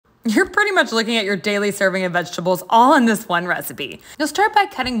You're pretty much looking at your daily serving of vegetables all in this one recipe. You'll start by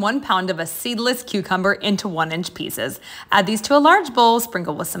cutting 1 pound of a seedless cucumber into 1-inch pieces. Add these to a large bowl,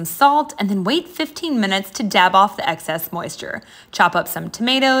 sprinkle with some salt, and then wait 15 minutes to dab off the excess moisture. Chop up some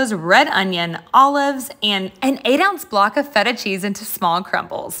tomatoes, red onion, olives, and an 8-ounce block of feta cheese into small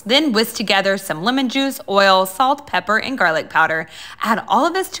crumbles. Then whisk together some lemon juice, oil, salt, pepper, and garlic powder. Add all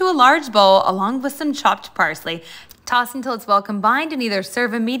of this to a large bowl along with some chopped parsley. Toss until it's well combined and either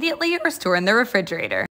serve immediately or store in the refrigerator.